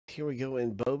Here we go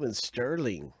in Bowman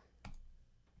Sterling.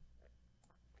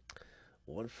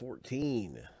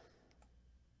 114.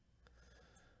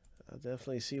 I'll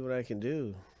definitely see what I can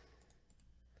do.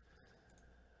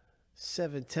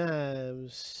 7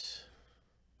 times.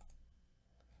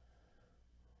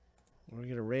 We're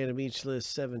going to random each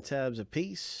list 7 times a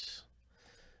piece.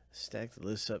 Stack the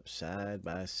lists up side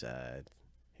by side.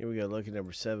 Here we go. Lucky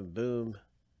number 7. Boom.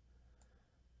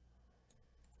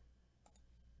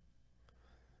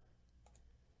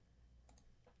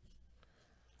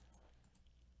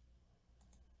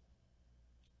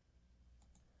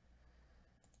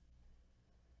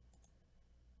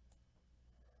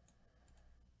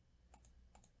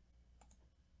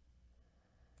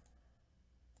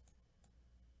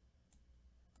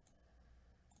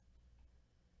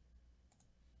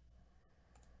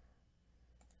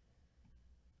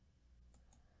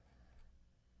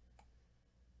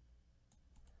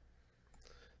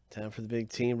 Time for the big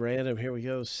team random. Here we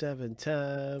go. 7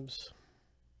 times.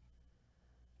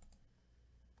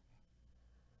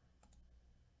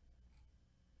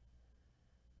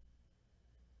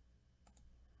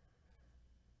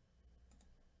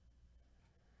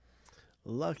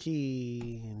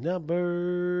 Lucky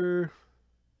number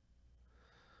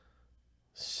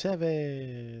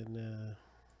 7.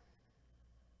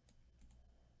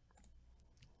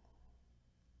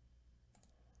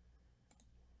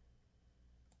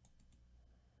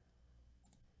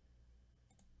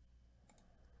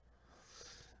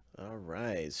 All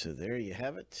right, so there you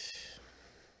have it.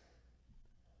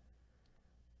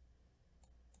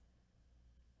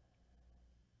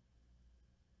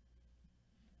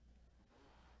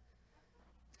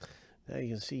 Now you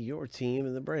can see your team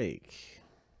in the break.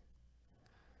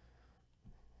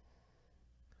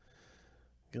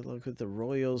 Good luck with the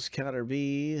Royals, Counter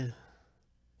B.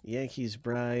 Yankees,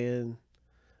 Brian.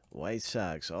 White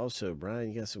Sox. Also,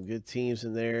 Brian, you got some good teams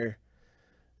in there.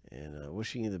 And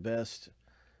wishing you the best.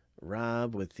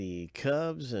 Rob with the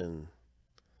Cubs and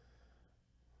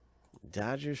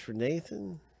Dodgers for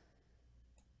Nathan.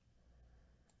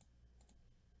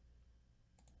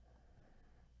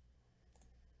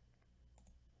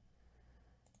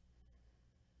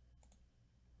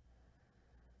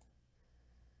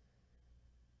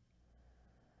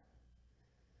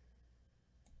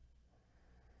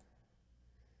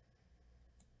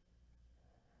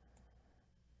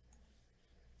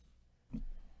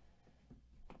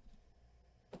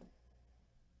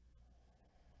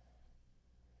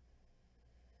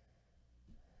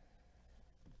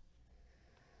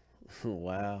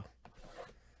 Wow.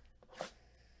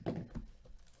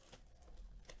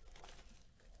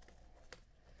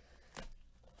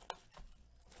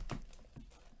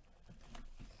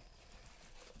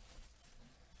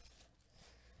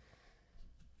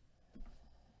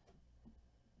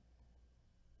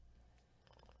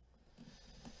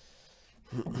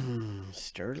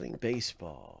 Sterling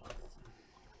Baseball.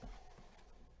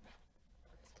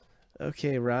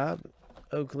 Okay, Rob.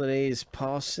 Oakland A's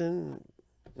Paulson.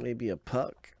 Maybe a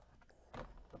puck.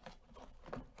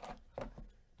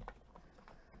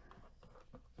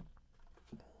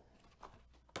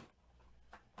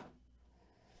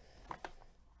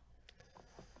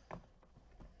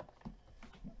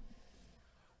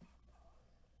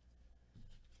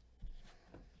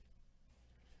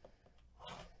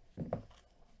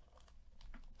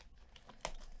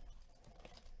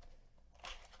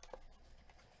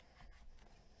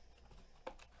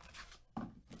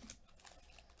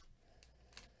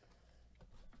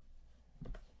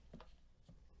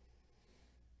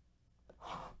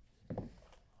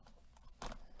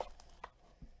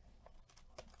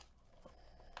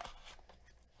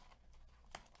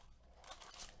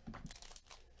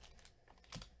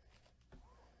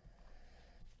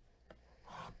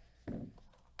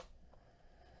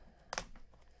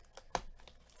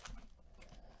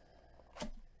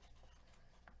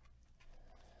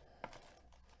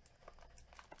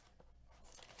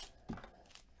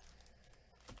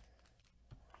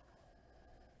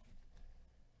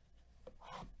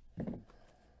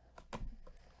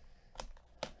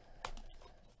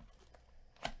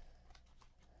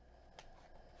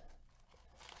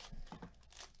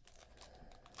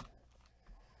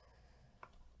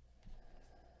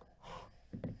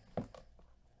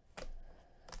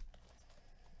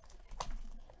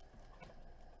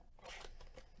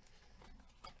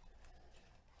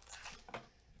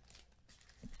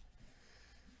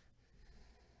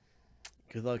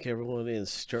 Good luck, everyone, in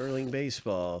Sterling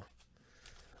Baseball.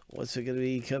 What's it going to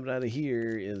be coming out of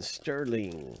here in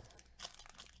Sterling?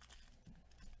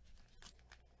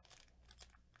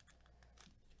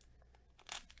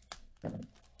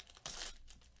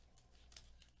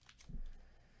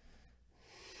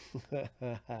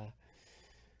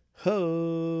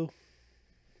 Ho!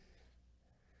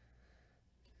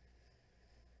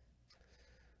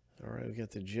 All right, we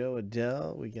got the Joe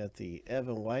Adele. We got the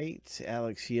Evan White,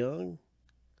 Alex Young.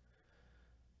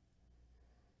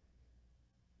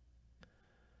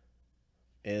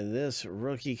 And this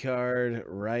rookie card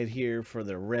right here for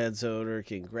the Reds owner.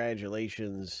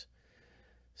 Congratulations,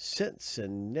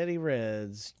 Cincinnati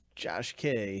Reds. Josh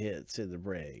K hits in the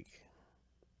break.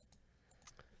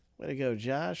 Way to go,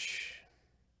 Josh.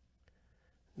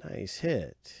 Nice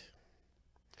hit.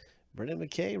 Brendan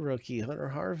McKay rookie. Hunter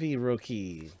Harvey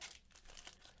rookie.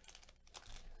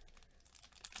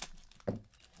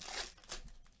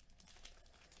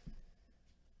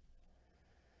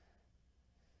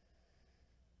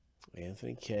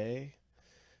 Anthony K.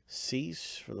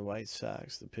 Cease for the White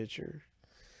Sox, the pitcher.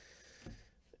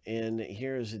 And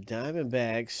here's a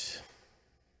Diamondbacks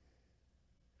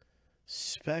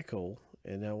Speckle.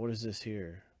 And now what is this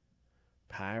here?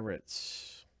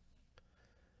 Pirates.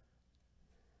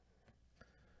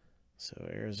 So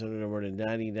Arizona number to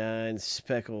 99,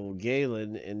 Speckle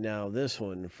Galen. And now this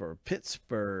one for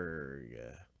Pittsburgh.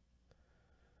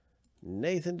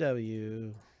 Nathan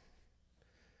W.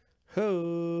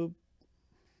 Hope.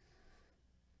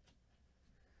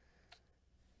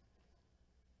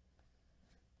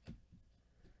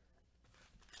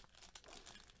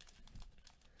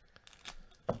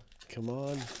 Come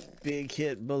on, Big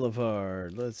Hit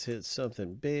Boulevard. Let's hit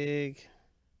something big.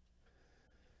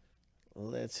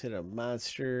 Let's hit a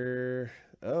monster.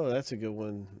 Oh, that's a good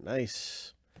one.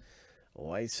 Nice.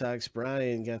 White Sox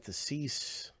Brian got the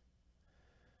cease.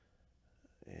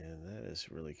 And that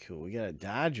is really cool. We got a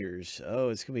Dodgers. Oh,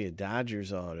 it's going to be a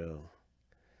Dodgers auto.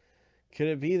 Could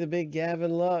it be the big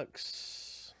Gavin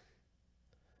Lux?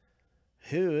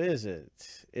 Who is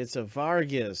it? It's a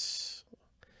Vargas.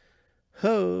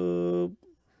 Hope.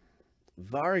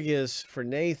 Vargas for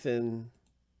Nathan.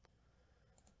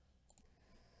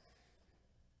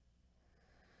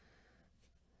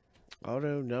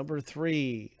 Auto number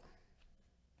 3.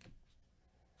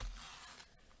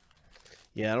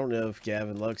 Yeah, I don't know if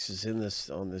Gavin Lux is in this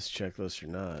on this checklist or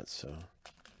not, so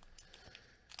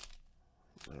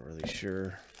not really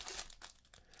sure.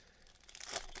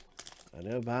 I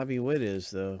know Bobby Witt is,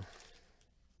 though.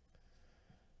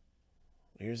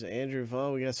 Here's Andrew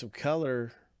Vaughn. We got some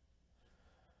color.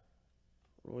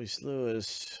 Royce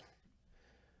Lewis.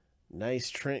 Nice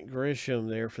Trent Grisham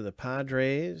there for the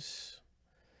Padres.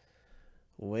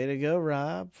 Way to go,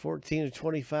 Rob. 14 of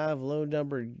 25, low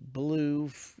numbered blue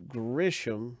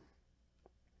Grisham.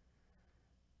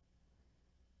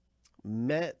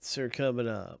 Mets are coming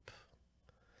up.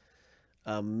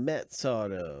 A Mets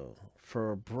auto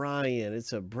for Brian.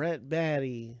 It's a Brett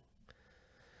Batty.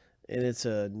 And it's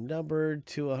a numbered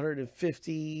to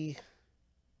 150.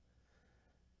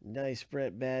 Nice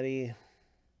Brett Batty.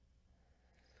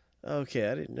 Okay,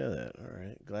 I didn't know that. All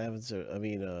right.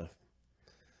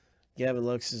 Gavin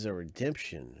Lux is a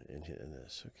redemption in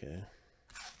this. Okay.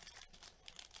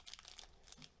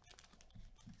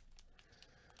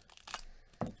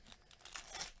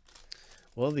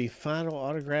 Well, the final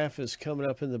autograph is coming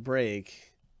up in the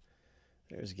break.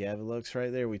 There's Gavin Lux right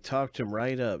there. We talked him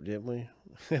right up, didn't we?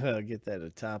 I'll get that a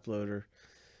top loader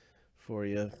for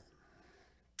you.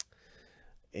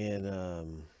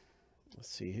 And let's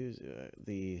see who's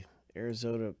the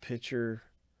Arizona pitcher.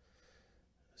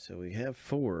 So we have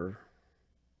 4.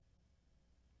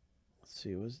 Let's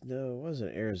see. It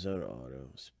wasn't Arizona auto.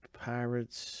 It was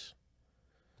Pirates.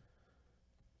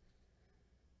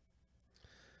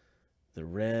 The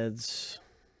Reds.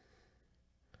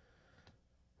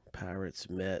 Pirates,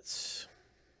 Mets.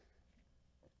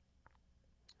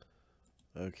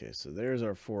 Okay, so there's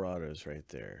our 4 autos right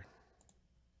there.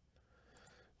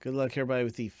 Good luck, everybody,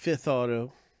 with the 5th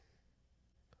auto.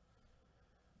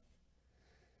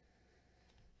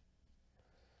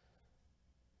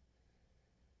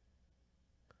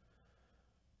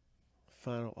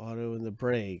 Final auto in the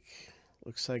break.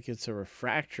 Looks like it's a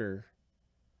refractor.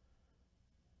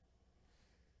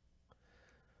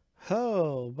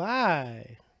 Oh,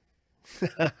 bye.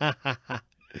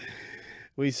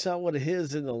 We saw one of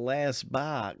his in the last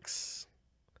box.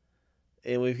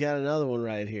 And we've got another one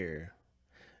right here.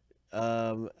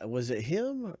 Was it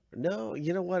him? No,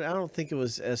 you know what? I don't think it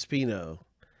was Espino.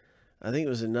 I think it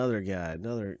was another guy.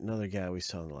 Another guy we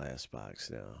saw in the last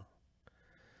box now.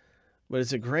 But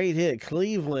it's a great hit.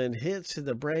 Cleveland hits in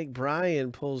the break.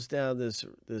 Brian pulls down this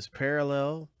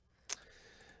parallel.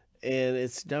 And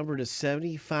it's numbered to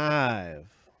 75.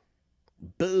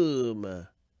 Boom.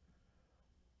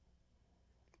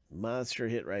 Monster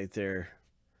hit right there.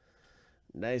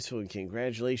 Nice one.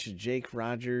 Congratulations, Jake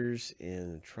Rogers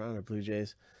and Toronto Blue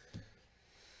Jays.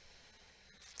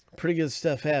 Pretty good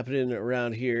stuff happening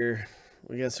around here.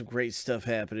 We got some great stuff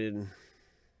happening.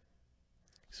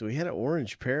 So we had an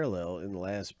orange parallel in the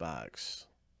last box.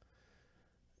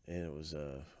 And it was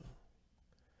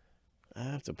I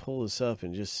have to pull this up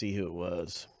and just see who it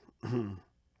was.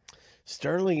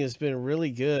 Sterling has been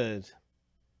really good.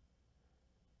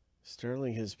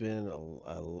 Sterling has been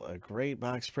a great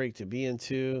box break to be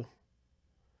into.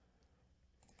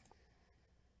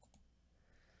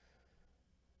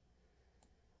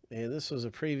 And this was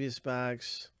a previous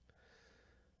box.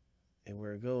 And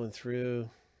we're going through.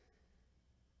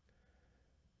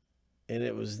 And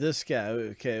it was this guy.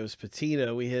 Okay, it was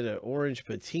Patino. We had an orange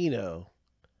Patino.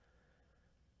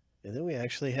 And then we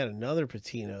actually had another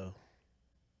Patino.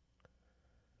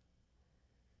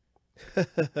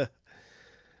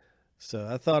 So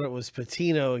I thought it was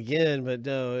Patino again, but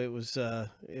no, it was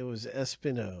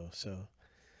Espino.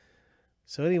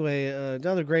 So anyway,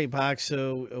 another great box.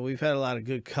 So we've had a lot of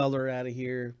good color out of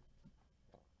here.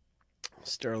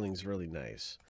 Sterling's really nice.